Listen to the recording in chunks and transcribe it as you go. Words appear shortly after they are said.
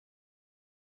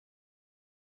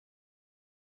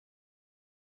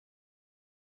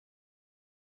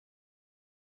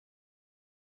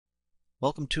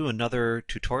Welcome to another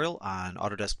tutorial on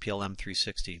Autodesk PLM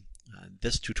 360.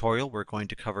 This tutorial we're going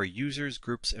to cover users,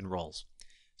 groups, and roles.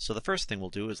 So the first thing we'll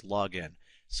do is log in.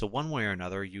 So one way or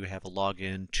another you have a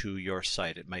login to your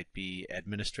site. It might be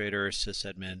administrator,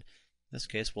 sysadmin. In this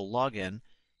case we'll log in,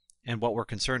 and what we're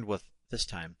concerned with this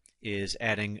time is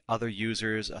adding other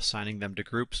users, assigning them to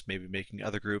groups, maybe making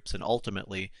other groups, and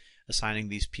ultimately assigning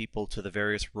these people to the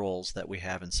various roles that we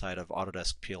have inside of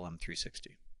Autodesk PLM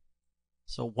 360.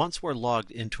 So once we're logged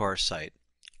into our site,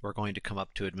 we're going to come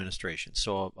up to administration.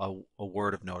 So a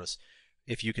word of notice.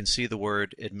 If you can see the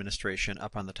word administration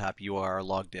up on the top, you are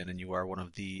logged in and you are one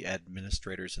of the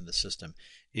administrators in the system.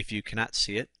 If you cannot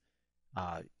see it,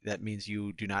 that means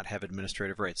you do not have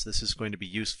administrative rights. This is going to be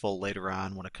useful later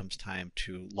on when it comes time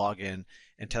to log in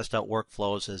and test out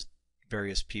workflows as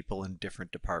various people in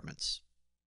different departments.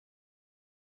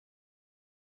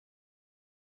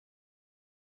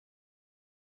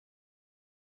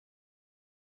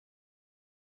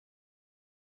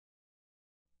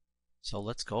 So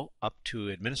let's go up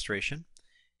to administration,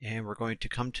 and we're going to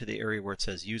come to the area where it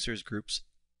says users, groups,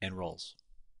 and roles.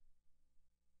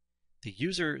 The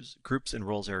users, groups, and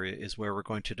roles area is where we're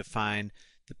going to define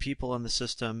the people in the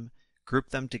system, group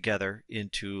them together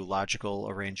into logical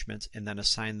arrangements, and then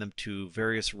assign them to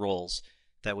various roles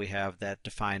that we have that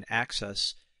define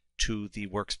access to the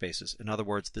workspaces. In other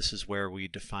words, this is where we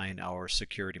define our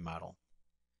security model.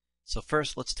 So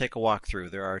first, let's take a walk through.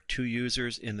 There are two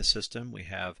users in the system. We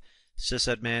have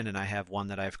sysadmin, and I have one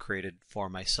that I've created for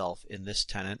myself in this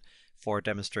tenant for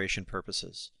demonstration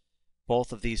purposes.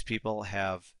 Both of these people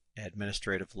have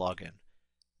administrative login.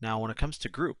 Now when it comes to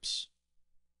groups,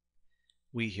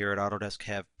 we here at Autodesk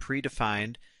have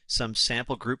predefined some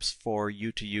sample groups for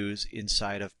you to use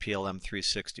inside of PLM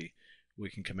 360. We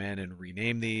can come in and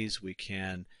rename these, we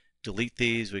can delete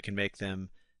these, we can make them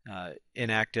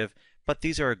inactive. But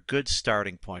these are a good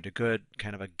starting point, a good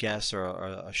kind of a guess or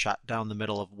a shot down the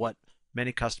middle of what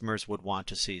many customers would want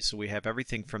to see. So we have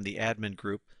everything from the admin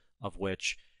group, of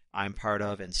which I'm part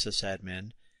of, and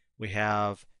sysadmin. We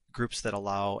have groups that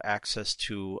allow access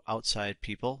to outside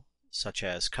people, such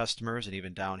as customers, and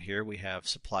even down here we have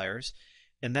suppliers.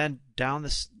 And then down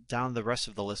the rest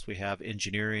of the list we have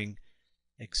engineering,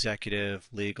 executive,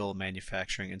 legal,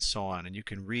 manufacturing, and so on. And you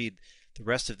can read the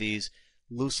rest of these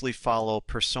loosely follow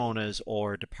personas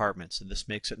or departments, and this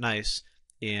makes it nice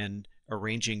in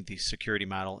arranging the security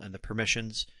model and the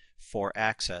permissions for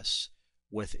access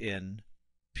within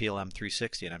PLM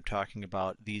 360. And I'm talking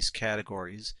about these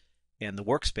categories and the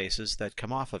workspaces that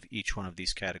come off of each one of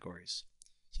these categories.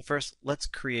 So first, let's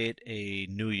create a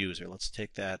new user. Let's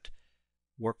take that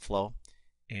workflow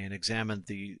and examine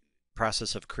the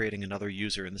process of creating another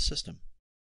user in the system.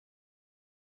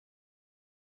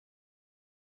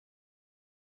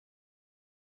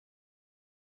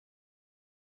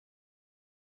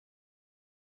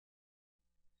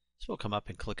 So we'll come up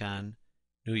and click on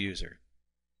New User.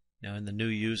 Now in the New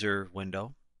User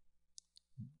window,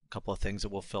 a couple of things that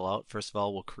we'll fill out. First of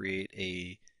all, we'll create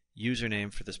a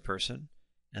username for this person,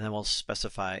 and then we'll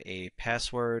specify a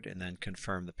password and then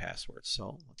confirm the password.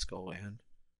 So let's go and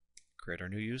create our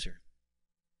new user.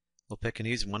 We'll pick an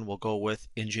easy one. We'll go with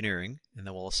engineering, and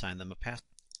then we'll assign them a password.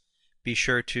 Be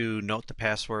sure to note the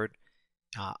password.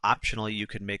 Optionally, you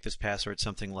could make this password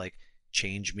something like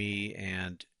change me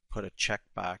and put a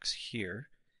checkbox here,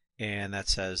 and that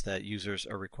says that users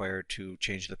are required to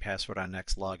change the password on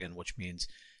next login, which means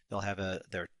they'll have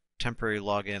their temporary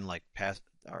login like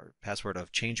password of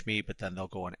change me, but then they'll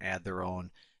go and add their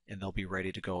own, and they'll be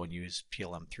ready to go and use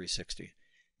PLM 360.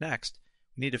 Next,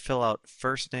 we need to fill out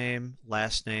first name,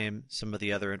 last name, some of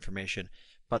the other information,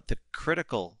 but the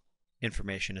critical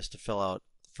information is to fill out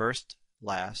first,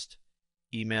 last,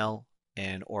 email,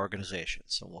 and organization.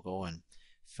 So we'll go and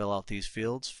fill out these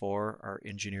fields for our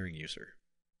engineering user.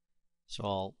 So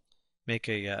I'll make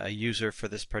a user for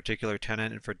this particular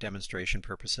tenant, and for demonstration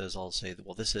purposes I'll say that,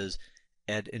 well, this is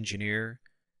ed engineer,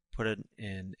 put it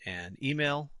in an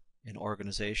email, an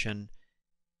organization,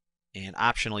 and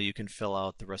optionally you can fill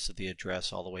out the rest of the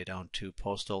address all the way down to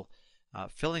postal.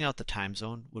 Filling out the time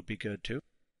zone would be good too.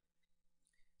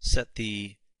 Set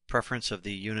the preference of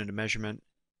the unit of measurement,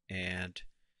 and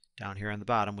down here on the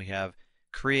bottom we have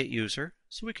create user.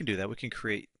 So we can do that. We can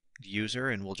create user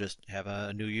and we'll just have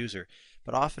a new user.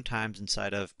 But oftentimes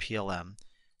inside of PLM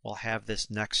we'll have this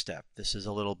next step. This is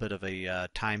a little bit of a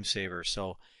time saver.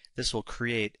 So this will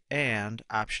create and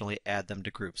optionally add them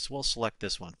to groups. So we'll select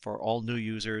this one. For all new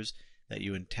users that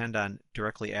you intend on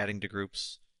directly adding to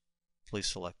groups, please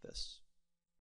select this.